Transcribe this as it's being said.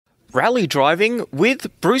Rally Driving with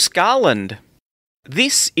Bruce Garlard.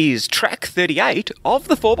 This is track 38 of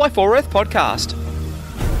the 4x4 Earth podcast.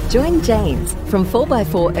 Join James from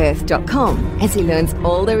 4x4earth.com as he learns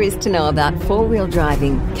all there is to know about four-wheel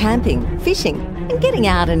driving, camping, fishing, and getting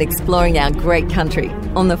out and exploring our great country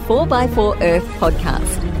on the 4x4 Earth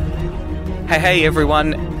podcast. Hey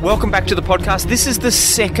everyone, welcome back to the podcast. This is the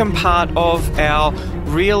second part of our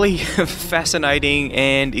really fascinating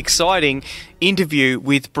and exciting interview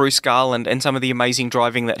with Bruce Garlard and some of the amazing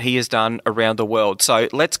driving that he has done around the world. So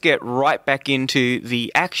let's get right back into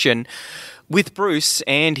the action with Bruce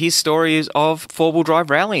and his stories of four-wheel drive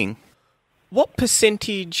rallying. What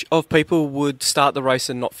percentage of people would start the race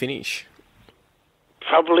and not finish?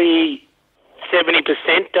 Probably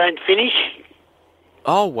 70% don't finish.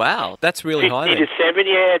 Oh, wow. That's really high then. 50 to 70,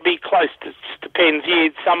 yeah, it'd be close. It depends.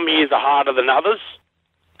 Some years are harder than others.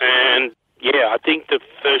 And, yeah, I think the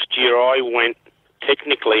first year I went,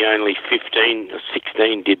 technically only 15 or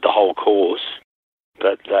 16 did the whole course.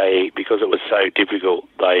 But because it was so difficult,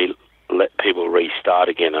 they let people restart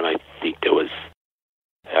again. And I think there was,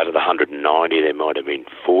 out of the 190, there might have been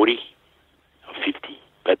 40 or 50.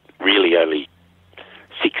 But really only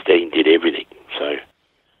 16 did everything,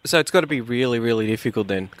 So it's got to be really, really difficult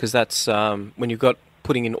then, because that's when you've got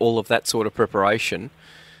putting in all of that sort of preparation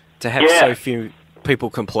to have so few people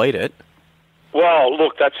complete it. Well,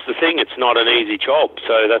 look, that's the thing. It's not an easy job,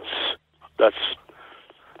 so that's the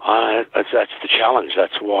challenge.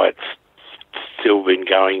 That's why it's still been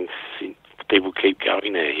going. People keep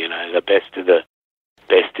going there. You know, the best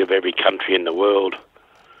of every country in the world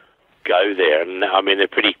go there, and I mean they're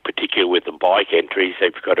pretty particular with the bike entries.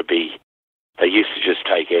 They've got to be. They used to just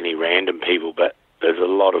take any random people, but there's a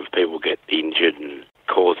lot of people get injured and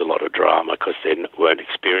cause a lot of drama because they weren't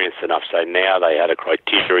experienced enough. So now they had a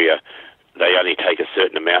criteria. They only take a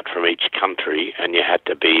certain amount from each country, and you had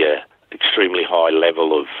to be a extremely high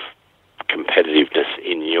level of competitiveness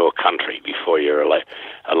in your country before you're allowed.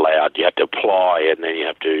 You have to apply, and then you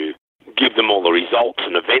have to give them all the results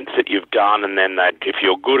and events that you've done, and then if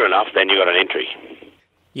you're good enough, then you got an entry.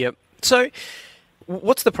 Yep. So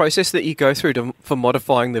what's the process that you go through for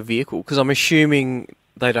modifying the vehicle? Because I'm assuming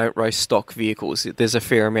they don't race stock vehicles. There's a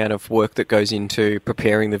fair amount of work that goes into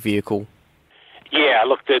preparing the vehicle. Yeah,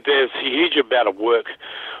 look, there's a huge amount of work.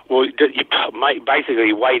 Well,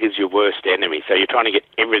 basically, weight is your worst enemy. So you're trying to get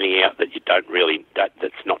everything out that you don't really,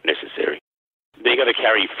 that's not necessary. You've got to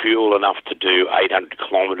carry fuel enough to do 800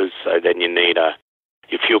 kilometres. So then you need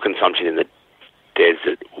your fuel consumption in the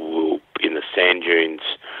desert, in the sand dunes,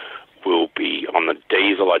 will be on the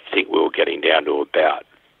diesel. I think we were getting down to about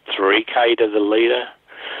 3k to the litre.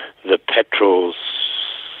 The petrols,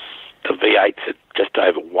 the V8s are just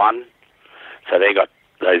over 1. So they got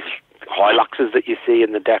those Hiluxes that you see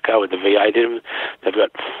in the Dakar with the V8 in them. They've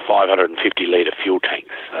got 550 litre fuel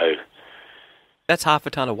tanks. So that's half a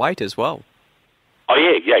tonne of weight as well. Oh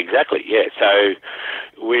yeah, exactly. Yeah, so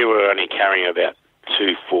we were only carrying about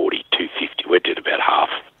 240, 250. We did about half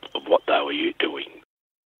of what they were doing.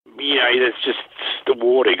 You know, there's just the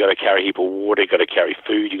water. You got to carry a heap of water. You got to carry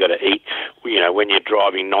food. You got to eat. You know, when you're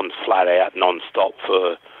driving flat out, non-stop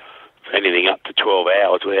for anything up to 12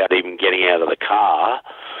 hours without even getting out of the car,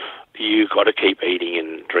 you got to keep eating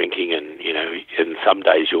and drinking. And you know, and some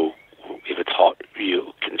days if it's hot,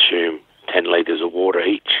 you'll consume 10 litres of water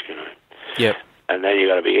each. You know. Yep. And then you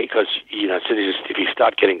got to be, because you know, if you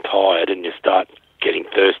start getting tired and you start getting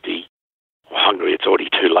thirsty, hungry, it's already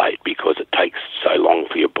too late because it takes so long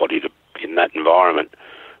for your body to, in that environment,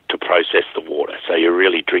 to process the water. So you're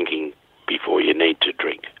really drinking before you need to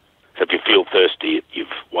drink. So if you feel thirsty,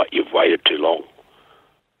 you've waited too long.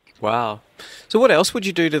 Wow. So what else would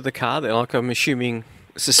you do to the car then? Like I'm assuming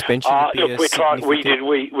suspension would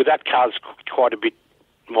be with that car's quite a bit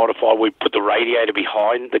modified. We put the radiator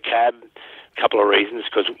behind the cab. A couple of reasons,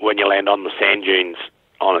 because when you land on the sand dunes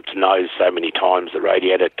on its nose so many times, the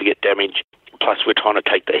radiator to get damaged. Plus, we're trying to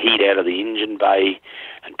take the heat out of the engine bay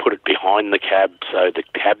and put it behind the cab so the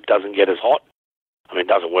cab doesn't get as hot. I mean, it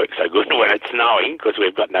doesn't work so good when it's snowing because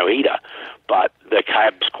we've got no heater, but the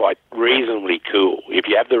cab's quite reasonably cool. If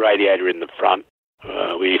you have the radiator in the front,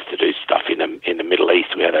 we used to do stuff in the Middle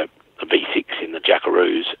East. We had a V6 in the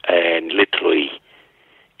Jackaroos, and literally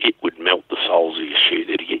it would melt the soles of your shoe.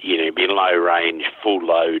 It'd be low range, full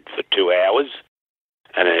load for 2 hours,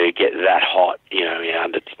 and it'd get that hot,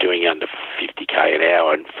 doing under 50k an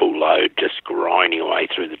hour and full load, just grinding away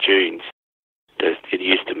through the dunes. It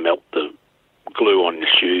used to melt the glue on the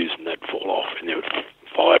shoes and they'd fall off, and there were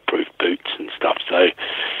fireproof boots and stuff. So,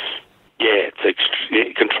 yeah,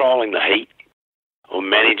 controlling the heat or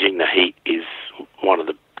managing the heat is one of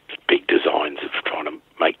the big designs of trying to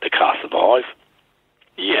make the car drive.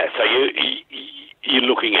 Yeah, so you're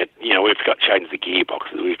looking at, we've changed the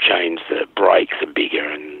gearboxes, we've changed the brakes are bigger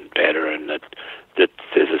and better, and that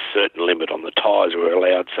there's a certain limit on the tyres we're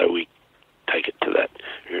allowed, so we take it to that.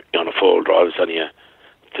 On a four-wheel drive, it's only a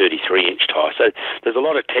 33-inch tyre. So there's a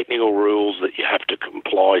lot of technical rules that you have to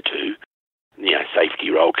comply to, safety,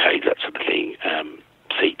 roll cage, that sort of thing,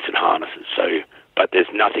 seats and harnesses. So, but there's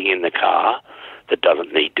nothing in the car that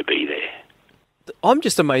doesn't need to be there. I'm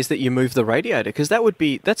just amazed that you moved the radiator, because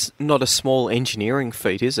that's not a small engineering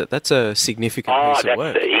feat, is it? That's a significant piece of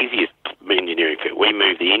work. That's the easiest engineering feat. We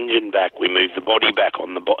move the engine back, we move the body back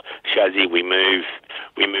on the chassis, we move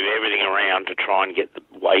everything around to try and get the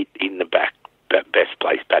weight in the back, best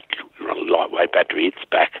place, lightweight battery, it's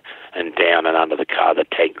back and down and under the car, the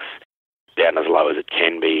tank's down as low as it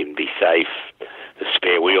can be and be safe. The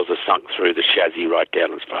spare wheels are sunk through the chassis right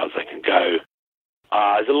down as far as they can go.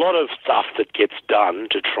 There's a lot of stuff that gets done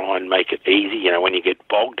to try and make it easy. When you get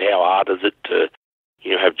bogged, how hard is it to,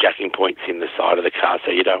 have jacking points in the side of the car,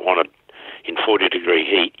 so you don't want to, in 40-degree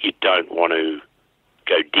heat, you don't want to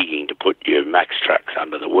go digging to put your max tracks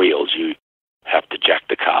under the wheels. You have to jack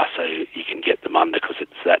the car so you can get them under because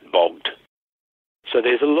it's that bogged. So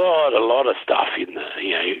there's a lot of stuff in the,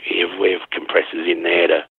 we have compressors in there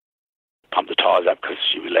to pump the tyres up because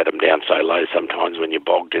you let them down so low. Sometimes when you're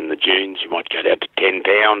bogged in the dunes, you might go down to 10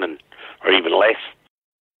 pound or even less.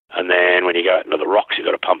 And then when you go out into the rocks, you've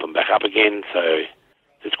got to pump them back up again. So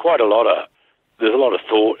there's a lot of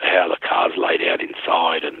thought how the car's laid out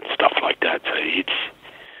inside and stuff like that. So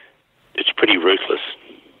it's pretty ruthless.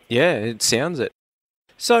 Yeah, it sounds it.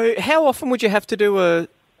 So how often would you have to do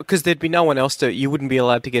because there'd be no one else you wouldn't be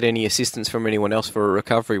allowed to get any assistance from anyone else for a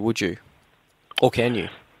recovery, would you? Or can you?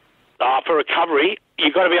 For recovery,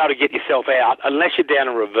 you've got to be able to get yourself out, unless you're down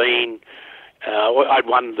a ravine. I'd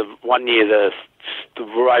one year the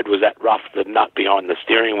road was that rough, the nut behind the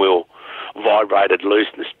steering wheel vibrated loose,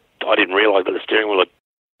 and I didn't realise that the steering wheel had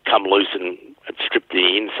come loose and had stripped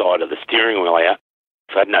the inside of the steering wheel out.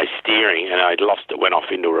 So I had no steering, and I lost it, went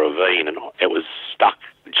off into a ravine, and it was stuck,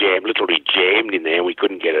 literally jammed in there. We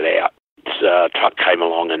couldn't get it out. This truck came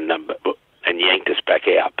along and yanked us back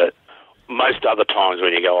out, but most other times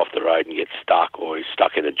when you go off the road and get stuck or you're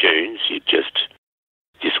stuck in the dunes, you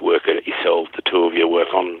just work it yourself. The two of you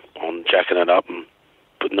work on jacking it up and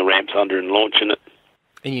putting the ramps under and launching it.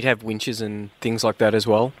 And you'd have winches and things like that as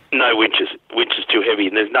well? No winches. Winch is too heavy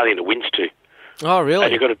and there's nothing to winch to. Oh, really?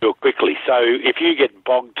 And you've got to do it quickly. So if you get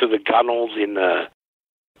bogged to the gunnels in the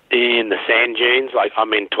sand dunes,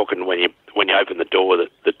 talking when you open the door,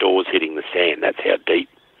 the door's hitting the sand. That's how deep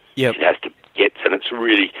it has to get. And it's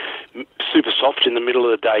really super soft in the middle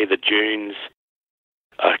of the day. The dunes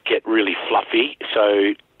get really fluffy,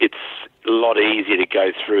 so it's a lot easier to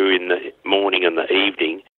go through in the morning and the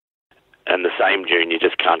evening. And the same dune you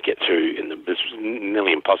just can't get through. It's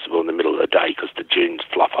nearly impossible in the middle of the day because the dunes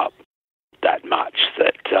fluff up that much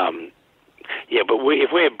that, but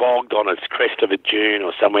if we're bogged on a crest of a dune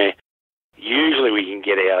or somewhere, usually we can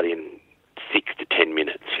get out in 6 to 10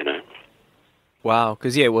 minutes, Wow,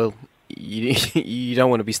 because, you don't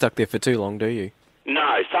want to be stuck there for too long, do you?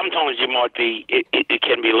 No, sometimes you might be, it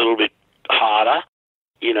can be a little bit harder,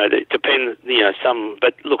 it depends,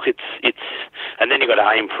 but look, it's, and then you've got to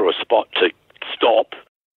aim for a spot to stop,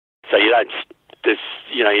 so you don't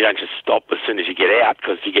just stop as soon as you get out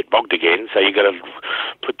because you get bogged again. So you got to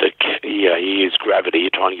put you use gravity. You're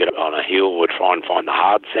trying to get on a hill or try and find the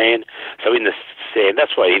hard sand. So in the sand,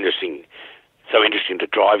 that's why so interesting to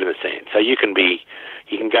drive in the sand. So you can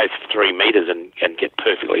go 3 meters and get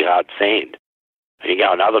perfectly hard sand. And you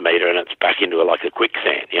go another meter and it's back into like a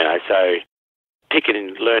quicksand. So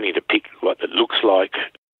learning to pick what it looks like,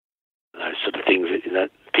 those sort of things,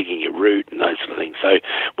 picking your route and those sort of things. So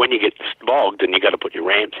when you get bogged and you got to put your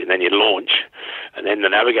ramps in, then you launch, and then the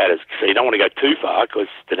navigators, so you don't want to go too far because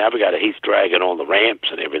the navigator, he's dragging all the ramps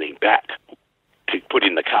and everything back to put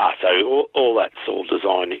in the car. So all that's all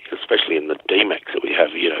designed, especially in the D-Max that we have,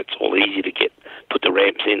 it's all easy to put the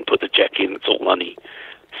ramps in, put the jack in. It's all only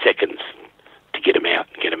seconds to get them out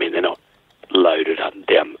and get them in. They're not loaded and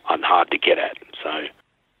down and hard to get at. So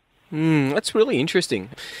that's really interesting,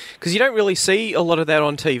 because you don't really see a lot of that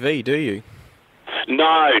on TV, do you?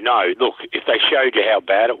 No. Look, if they showed you how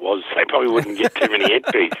bad it was, they probably wouldn't get too many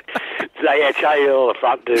entries. They show you all the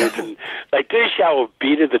front dudes, and they do show a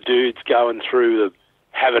bit of the dudes going through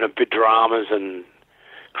having a bit dramas and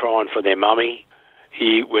crying for their mummy.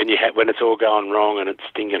 When it's all going wrong and it's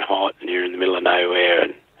stinking hot and you're in the middle of nowhere,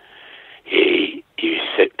 and you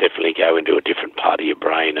definitely go into a different part of your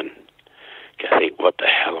brain and I think, what the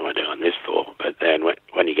hell am I doing this for? But then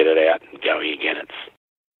when you get it out and going again,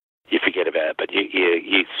 you forget but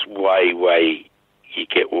it's you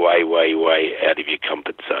get way out of your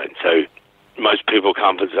comfort zone. So most people's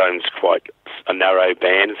comfort zone's quite a narrow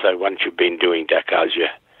band, so once you've been doing Dakars,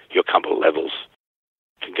 your comfort levels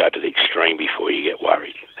can go to the extreme before you get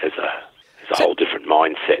worried. There's a whole different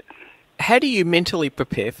mindset. How do you mentally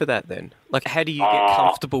prepare for that then? Like, how do you get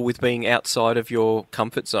comfortable with being outside of your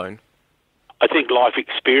comfort zone? I think life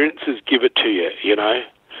experiences give it to you, you know.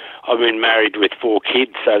 I've been married with 4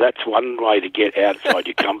 kids, so that's one way to get outside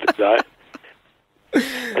your comfort zone.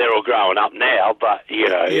 They're all growing up now, but, you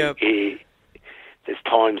know, there's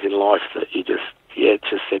times in life that you just, it's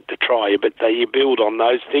just said to try. But you build on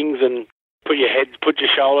those things and put your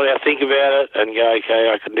shoulder out, think about it, and go,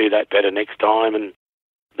 okay, I can do that better next time. And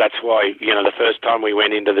that's why, you know, the first time we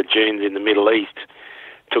went into the dunes in the Middle East,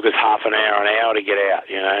 took us half an hour to get out,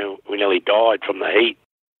 you know. We nearly died from the heat.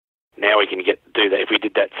 Now we can do that. If we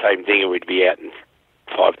did that same thing, we'd be out in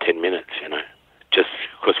 5-10 minutes, you know, just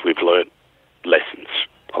because we've learned lessons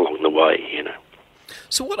along the way, you know.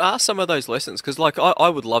 So what are some of those lessons? Because, like, I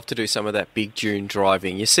would love to do some of that Big Dune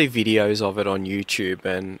driving. You see videos of it on YouTube,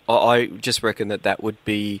 and I just reckon that would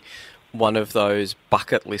be one of those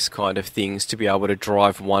bucket list kind of things, to be able to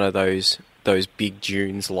drive one of those big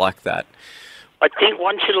dunes like that. I think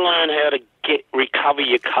once you learn how to recover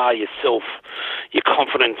your car yourself, your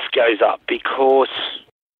confidence goes up, because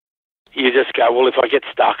you just go, well, if I get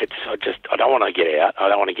stuck, I don't want to get out. I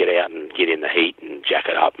don't want to get out and get in the heat and jack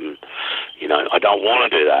it up, and, you know, I don't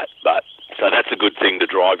want to do that. But so that's a good thing to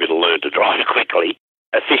drive you, to learn to drive quickly,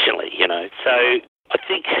 efficiently, you know. So I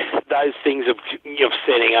think those things of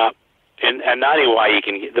setting up, and the only way you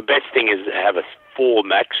can the best thing is to have 4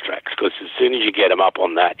 max tracks, because as soon as you get them up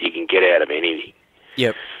on that, you can get out of anything.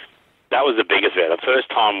 Yep. That was the biggest thing. The first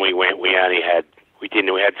time we went, we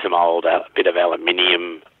had some old bit of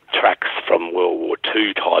aluminium tracks from World War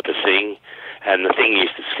II type of thing, and the thing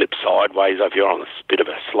used to slip sideways. If you're on a bit of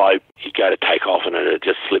a slope, you go to take off and it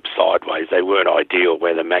just slipped sideways. They weren't ideal,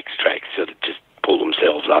 where the max tracks sort of just pull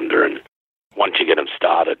themselves under, and once you get them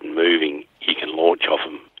started and moving, you can launch off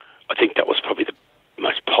them. I think that was probably the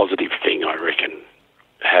most positive thing, I reckon,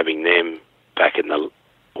 having them back in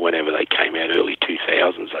whenever they came out, early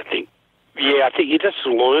 2000s, I think. Yeah, I think you just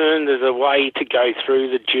learn there's a way to go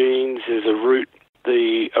through the dunes, there's a route.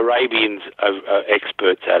 The Arabians are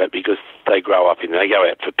experts at it, because they go out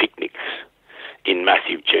for picnics in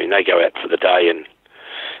massive dunes. They go out for the day and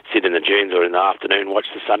sit in the dunes, or in the afternoon watch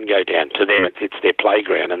the sun go down. To them, it's their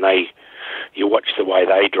playground, and you watch the way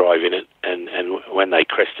they drive in it, and when they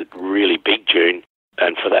crest a really big dune,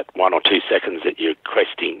 and for that 1 or 2 seconds that you're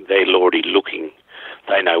cresting, they're already looking.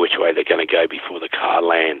 They know which way they're going to go before the car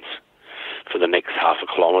lands for the next half a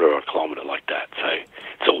kilometre or a kilometre, like that.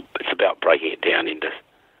 So it's about breaking it down into,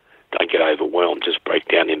 don't get overwhelmed, just break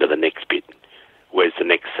down into the next bit. Where's the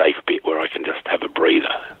next safe bit where I can just have a breather?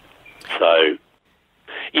 So,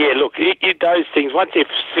 yeah, look, those things. Once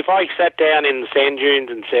if I sat down in the sand dunes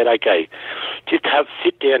and said, okay, just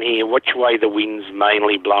sit down here, which way the wind's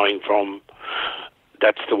mainly blowing from,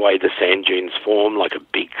 that's the way the sand dunes form, like a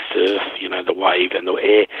big surf, you know, the wave and the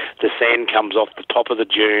air. The sand comes off the top of the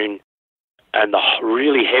dune, and the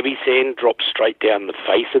really heavy sand drops straight down the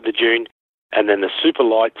face of the dune, and then the super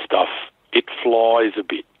light stuff, it flies a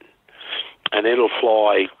bit, and it'll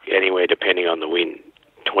fly anywhere, depending on the wind,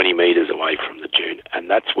 20 metres away from the dune, and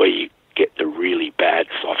that's where you get the really bad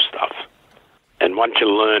soft stuff. And once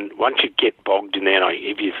you get bogged in there,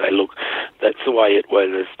 if you say, look, that's the way it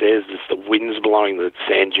was, there's the wind's blowing the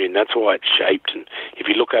sand dune, that's why it's shaped, and if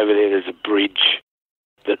you look over there, there's a bridge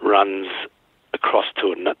that runs across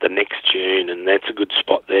to the next dune, and that's a good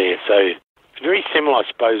spot there. So it's very similar, I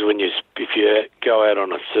suppose, if you go out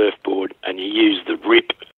on a surfboard and you use the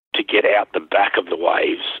rip to get out the back of the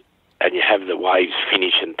waves, and you have the waves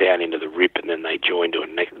finish and down into the rip, and then they join to a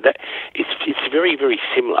next. It's very, very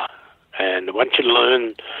similar. And once you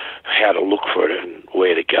learn how to look for it and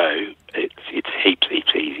where to go, it's heaps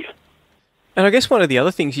easier. And I guess one of the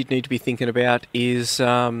other things you'd need to be thinking about is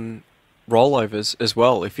rollovers as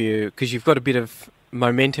well, because you've got a bit of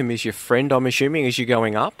momentum is your friend, I'm assuming, as you're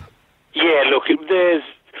going up. Yeah, look,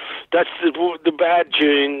 that's the bad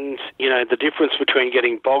dunes. You know, the difference between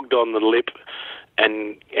getting bogged on the lip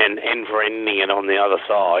and end-for-ending it on the other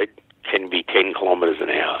side can be 10 kilometres an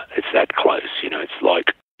hour. It's that close, you know. It's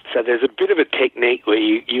like, so there's a bit of a technique where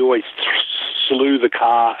you always slew the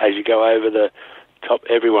car as you go over the top.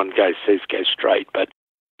 Everyone says go straight, but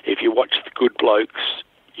if you watch the good blokes,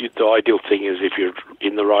 the ideal thing is if you're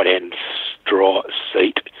in the right-hand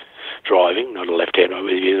seat driving, not a left-hand, but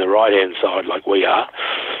if you're in the right-hand side like we are,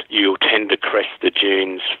 you'll tend to crest the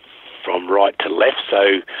dunes from right to left.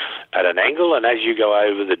 So at an angle, and as you go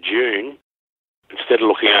over the dune, instead of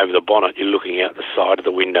looking over the bonnet, you're looking out the side of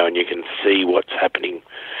the window and you can see what's happening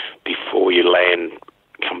before you land,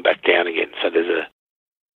 come back down again. So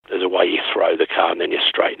there's a way you throw the car and then you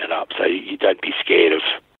straighten it up. So you don't be scared of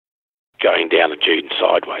going down the dune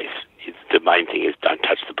sideways. The main thing is don't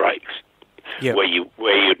touch the brakes. Yep. Where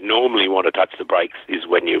you'd normally want to touch the brakes is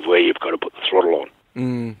where you've got to put the throttle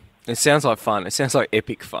on. It sounds like fun. It sounds like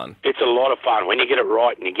epic fun. It's a lot of fun. When you get it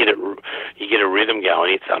right and you get a rhythm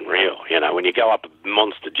going, it's unreal. You know, when you go up a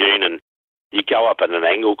monster dune and you go up at an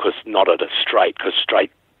angle, not at a straight, because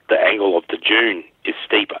straight, the angle of the dune is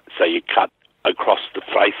steeper. So you cut across the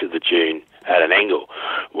face of the dune at an angle.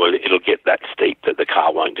 Well, it'll get that steep that the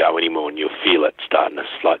car won't go anymore, and you'll feel it starting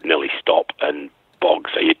to nearly stop and bog.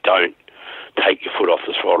 So you don't take your foot off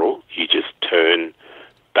the throttle. You just turn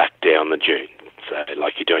back down the dune. So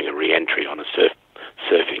like you're doing a re-entry on a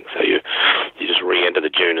surfing. So you just re-enter the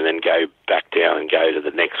dune and then go back down and go to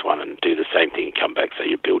the next one and do the same thing and come back. So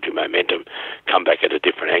you build your momentum, come back at a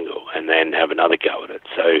different angle and then have another go at it.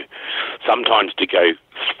 So sometimes to go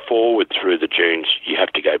forward through the dunes, you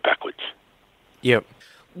have to go backwards. Yep.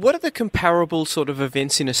 What are the comparable sort of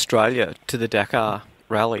events in Australia to the Dakar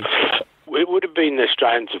Rally? It would have been the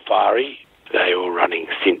Australian Safari. They were running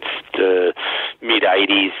since the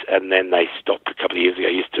mid-'80s, and then they stopped a couple of years ago.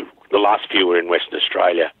 The last few were in Western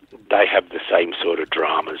Australia. They have the same sort of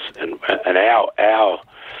dramas, and our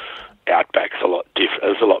outback's a lot different.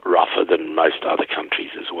 It's a lot rougher than most other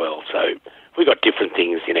countries as well. So we've got different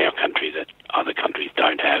things in our country that other countries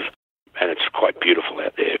don't have, and it's quite beautiful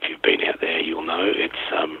out there. If you've been out there, you'll know it's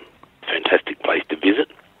a fantastic place to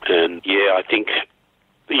visit. And yeah, I think,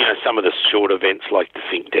 you know, some of the short events like the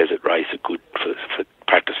Fink Desert Race are good for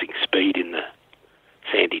practicing speed in the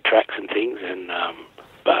sandy tracks and things. And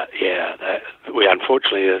but yeah,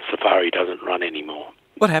 unfortunately the Safari doesn't run anymore.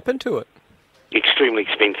 What happened to it? Extremely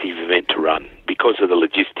expensive event to run because of the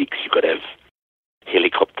logistics. You've got to have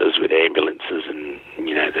helicopters with ambulances, and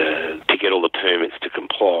you know to get all the permits to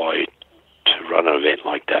comply to run an event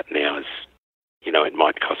like that now is, you know, it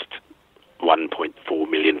might cost $1.4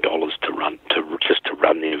 million to run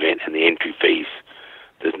the event, and the entry fees,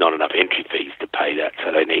 there's not enough entry fees to pay that,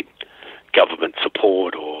 so they need government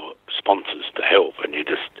support or sponsors to help, and it's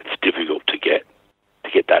difficult to get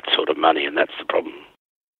that sort of money, and that's the problem.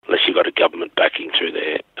 Unless you've got a government backing through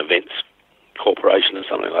their events corporation or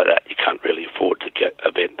something like that, you can't really afford to get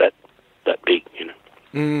an event that big, you know.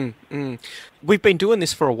 We've been doing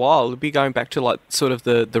this for a while. We'll be going back to like sort of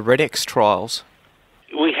the REDX trials.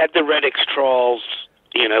 We had the REDX trials.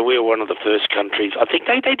 You know, we were one of the first countries. I think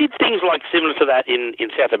they did things like similar to that in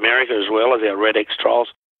South America as well as our REDX trials.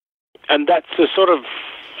 And that's the sort of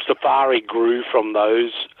Safari grew from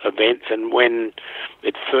those events. And when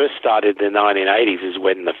it first started in the 1980s is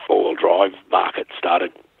when the four-wheel drive market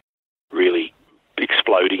started really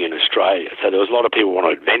exploding in Australia. So there was a lot of people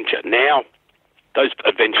want to adventure. Now, those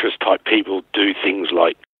adventurous type people do things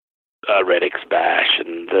like REDX Bash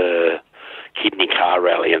and the Kidney Car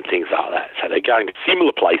Rally and things like that. So they're going to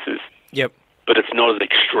similar places. Yep. But it's not as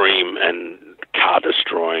extreme and car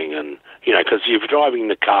destroying, and you know, because you're driving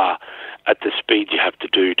the car at the speed you have to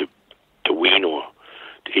do to win, or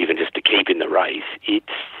even just to keep in the race. It's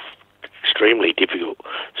extremely difficult,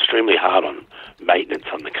 extremely hard on maintenance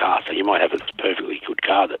on the car. So you might have a perfectly good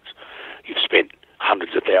car that you've spent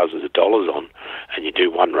hundreds of thousands of dollars on, and you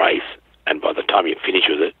do one race, and by the time you finish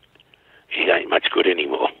with it, it ain't much good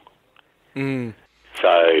anymore.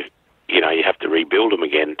 So, you know, you have to rebuild them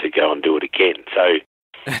again to go and do it again. So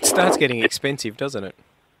it starts getting expensive, doesn't it?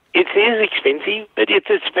 It is expensive, but it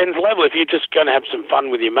depends level. If you're just going to have some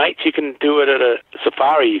fun with your mates, you can do it at a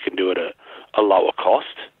Safari. You can do it at a lower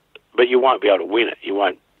cost, but you won't be able to win it. You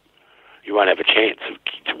won't have a chance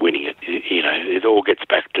of winning it. You know, it all gets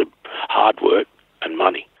back to hard work and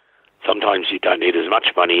money. Sometimes you don't need as much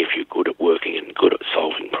money if you're good at working and good at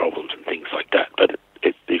solving problems and things like that. But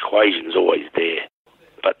the equation's always there.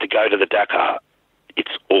 But to go to the Dakar,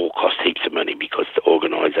 it's all cost heaps of money because the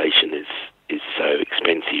organisation is so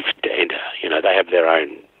expensive to enter. You know, they have their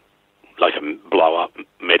own, like a blow-up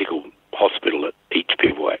medical hospital at each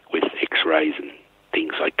bivouac with X-rays and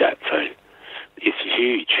things like that. So it's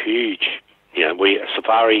huge. You know,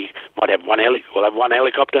 Safari might have one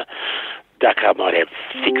helicopter. Dakar might have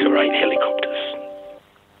 6 or 8 helicopters,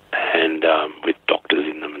 and with doctors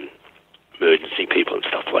in them and emergency people and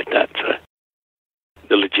stuff like that. So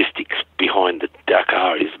the logistics behind the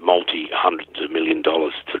Dakar is multi-hundreds of $1 million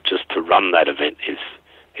just to run that event is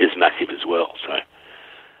massive as well. So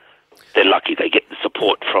they're lucky they get the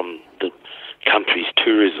support from the country's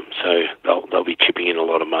tourism. So they'll be chipping in a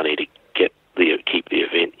lot of money to keep the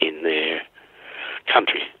event in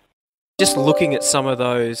country. Just looking at some of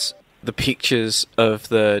the pictures of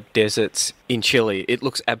the deserts in Chile, it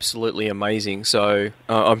looks absolutely amazing. So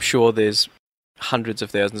I'm sure there's hundreds of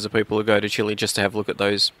thousands of people who go to Chile just to have a look at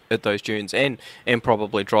those dunes and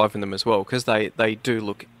probably drive in them as well, because they do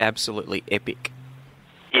look absolutely epic.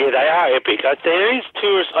 Yeah, they are epic. There is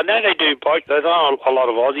tourists. I know they do bike. There's a lot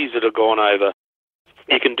of Aussies that have gone over.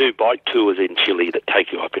 You can do bike tours in Chile that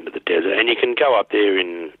take you up into the desert, and you can go up there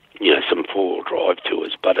in, some four-wheel drive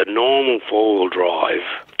tours. But a normal four-wheel drive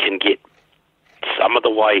can get some of the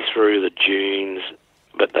way through the dunes,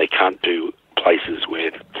 but they can't do places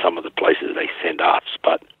where some of the places they send us.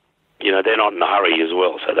 But, they're not in a hurry as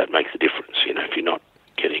well, so that makes a difference. If you're not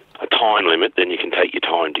getting a time limit, then you can take your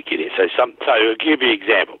time to get in. So I'll give you an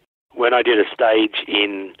example. When I did a stage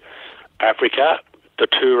in Africa, the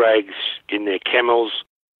Tuaregs in their camels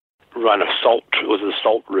run it was a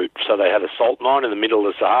salt route. So they had a salt mine in the middle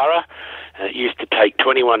of the Sahara, and it used to take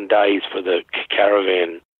 21 days for the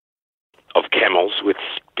caravan of camels with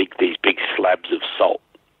these big slabs of salt.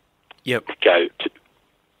 Yep. To go to.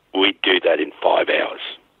 We'd do that in 5 hours.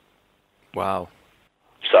 Wow.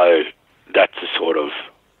 So that's a sort of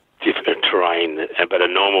different terrain, but a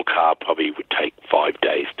normal car probably would take 5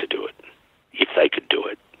 days to do it, if they could do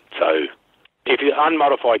it. So if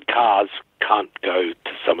unmodified cars can't go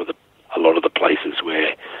to a lot of the places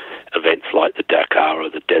where events like the Dakar or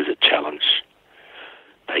the Desert Challenge,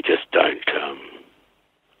 they just don't,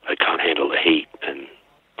 they can't handle the heat and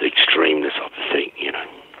the extremeness of the thing,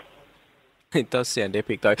 It does sound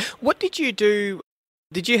epic, though. What did you do?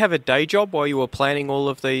 Did you have a day job while you were planning all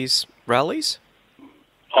of these rallies?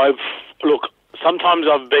 Sometimes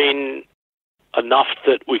I've been enough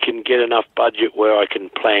that we can get enough budget where I can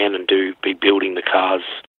plan and be building the cars.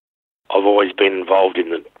 I've always been involved in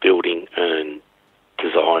the building and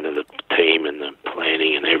design of the team and the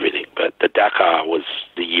planning and everything. But the Dakar was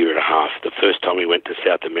the year and a half. The first time we went to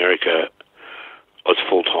South America, I was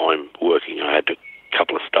full-time working. I had a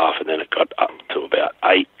couple of staff, and then it got up to about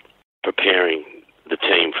 8 preparing the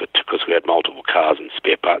team because we had multiple cars and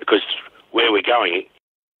spare parts. Because where we're going,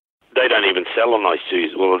 they don't even sell on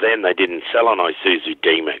Isuzu. Well, then they didn't sell on Isuzu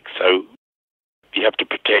D-Max. So you have to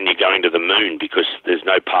pretend you're going to the moon because there's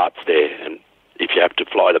no parts there. And if you have to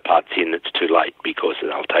fly the parts in, it's too late because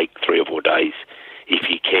they'll take 3 or 4 days if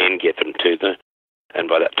you can get them to them. And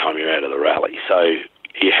by that time, you're out of the rally. So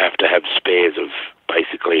you have to have spares of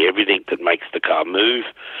basically everything that makes the car move,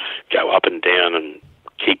 go up and down and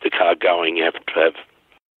keep the car going. You have to have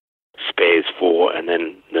spares for, and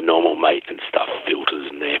then the normal maintenance stuff, filters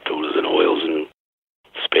and air filters and oils and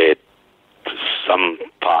spare. Some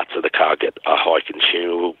parts of the car get a high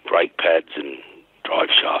consumable, brake pads and drive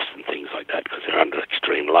shafts and things like that because they're under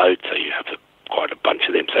extreme load, so you have quite a bunch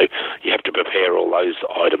of them. So you have to prepare all those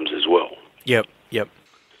items as well. Yep.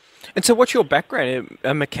 And so what's your background?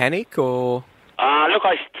 A mechanic or...?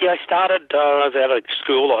 I started, I was out of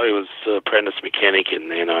school, I was an apprentice mechanic, and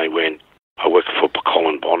then I worked for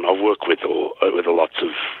Colin Bond. I've worked with lots of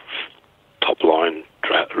top-line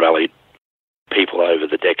rally people over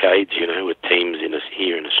the decades, with teams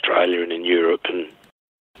here in Australia and in Europe, and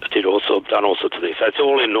I've done all sorts of things. So it's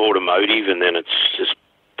all in automotive, and then it's just,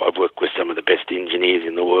 I've worked with some of the best engineers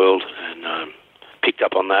in the world, and picked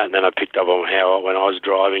up on that, and then I picked up on how, when I was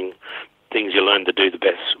driving, things you learn to do the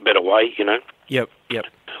better way, Yep.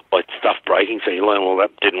 Like stuff breaking, so you learn, well,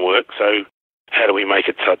 that didn't work, so how do we make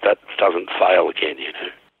it so that doesn't fail again,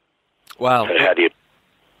 Wow. So how do you...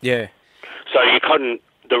 Yeah. So you couldn't...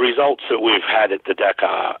 The results that we've had at the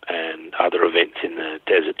Dakar and other events in the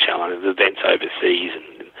Desert Challenge, the events overseas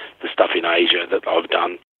and the stuff in Asia that I've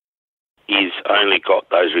done, is only got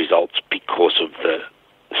those results because of the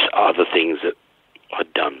other things that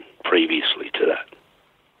I'd done previously to that.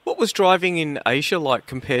 What was driving in Asia like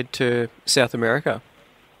compared to South America?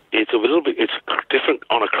 It's different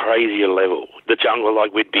on a crazier level. The jungle,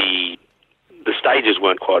 the stages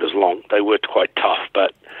weren't quite as long. They were quite tough,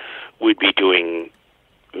 but we'd be doing,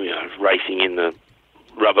 racing in the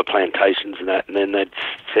rubber plantations and that, and then they'd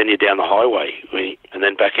send you down the highway and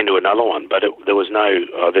then back into another one. But there was no,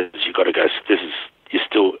 you've got to go, you're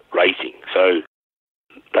still racing. So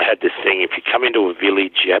they had this thing, if you come into a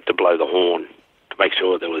village, you had to blow the horn to make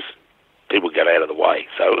sure people get out of the way.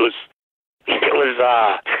 So it was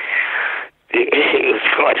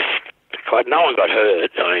quite, no one got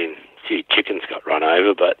hurt. I mean, chickens got run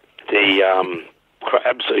over, but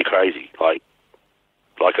absolutely crazy,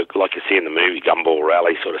 like you see in the movie Gumball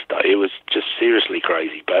Rally sort of stuff. It was just seriously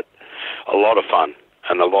crazy, but a lot of fun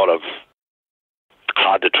and a lot of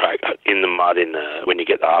hard to track in the mud when you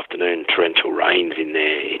get the afternoon torrential rains in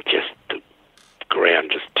there. The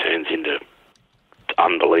ground just turns into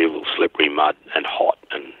unbelievable slippery mud and hot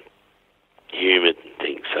and humid and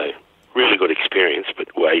things. So really good experience, but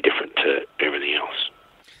way different to everything else.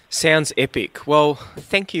 Sounds epic. Well,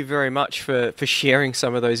 thank you very much for sharing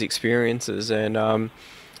some of those experiences, and I'm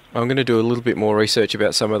going to do a little bit more research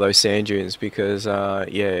about some of those sand dunes because,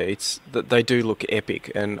 they do look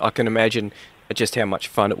epic, and I can imagine just how much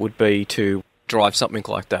fun it would be to drive something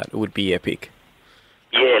like that. It would be epic.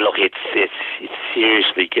 Yeah, look, it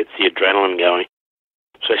seriously gets the adrenaline going,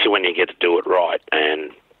 especially when you get to do it right.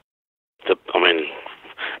 And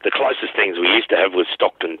the closest things we used to have was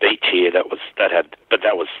Stockton Beach here. That was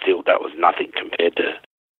nothing compared to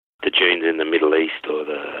the dunes in the Middle East or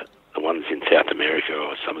the ones in South America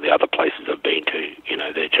or some of the other places I've been to. You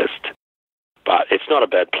know, but it's not a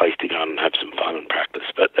bad place to go and have some fun and practice.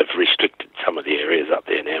 But they've restricted some of the areas up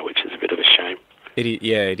there now, which is a bit of a shame.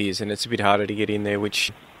 It is, and it's a bit harder to get in there,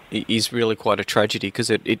 which is really quite a tragedy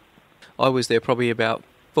because I was there probably about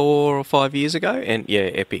 4 or 5 years ago, and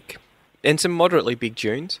epic. And some moderately big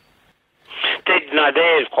dunes.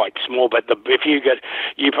 They're quite small, but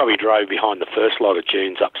you probably drove behind the first lot of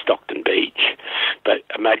dunes up Stockton Beach. But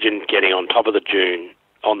imagine getting on top of the dune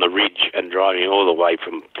on the ridge and driving all the way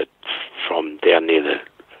from down near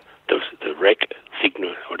the wreck,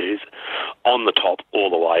 Cygna, what it is, on the top all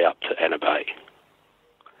the way up to Anna Bay.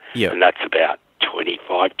 Yeah. And that's about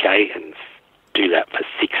 25k, and do that for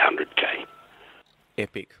 600k.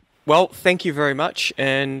 Epic. Well, thank you very much,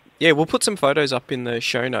 and we'll put some photos up in the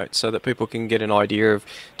show notes so that people can get an idea of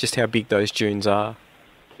just how big those dunes are.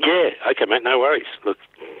 Yeah, okay, mate, no worries. Look,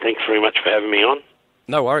 thanks very much for having me on.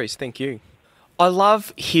 No worries, thank you. I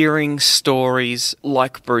love hearing stories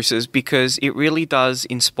like Bruce's because it really does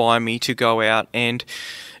inspire me to go out and,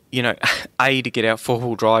 to get out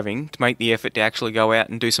four-wheel driving, to make the effort to actually go out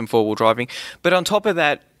and do some four-wheel driving. But on top of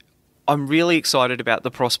that, I'm really excited about the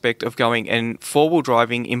prospect of going and four-wheel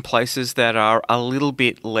driving in places that are a little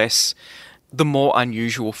bit less, the more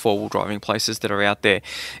unusual four-wheel driving places that are out there.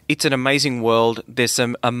 It's an amazing world. There's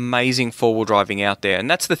some amazing four-wheel driving out there. And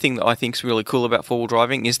that's the thing that I think is really cool about four-wheel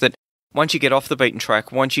driving is that once you get off the beaten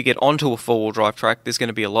track, once you get onto a four-wheel drive track, there's going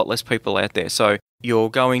to be a lot less people out there. So you're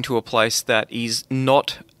going to a place that is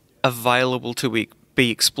not available to be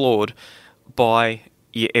explored by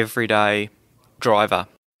your everyday driver.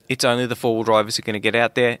 It's only the four-wheel drivers who are going to get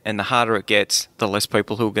out there, and the harder it gets, the less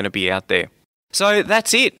people who are going to be out there. So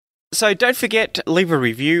that's it. So don't forget to leave a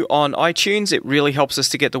review on iTunes. It really helps us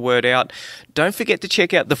to get the word out. Don't forget to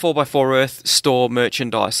check out the 4x4 Earth store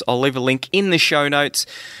merchandise. I'll leave a link in the show notes.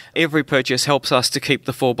 Every purchase helps us to keep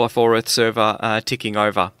the 4x4 Earth server ticking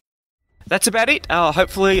over. That's about it.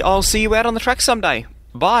 Hopefully I'll see you out on the track someday.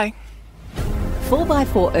 Bye.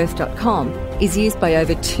 4x4earth.com is used by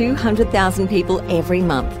over 200,000 people every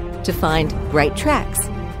month to find great tracks,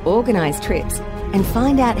 organise trips, and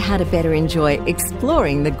find out how to better enjoy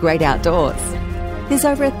exploring the great outdoors. There's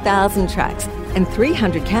over 1,000 tracks and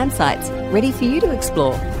 300 campsites ready for you to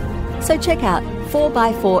explore. So check out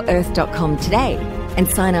 4x4earth.com today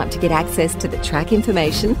and sign up to get access to the track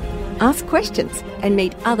information, ask questions, and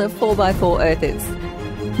meet other 4x4 Earthers.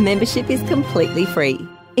 Membership is completely free.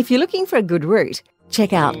 If you're looking for a good route,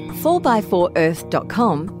 check out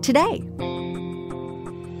 4x4earth.com today.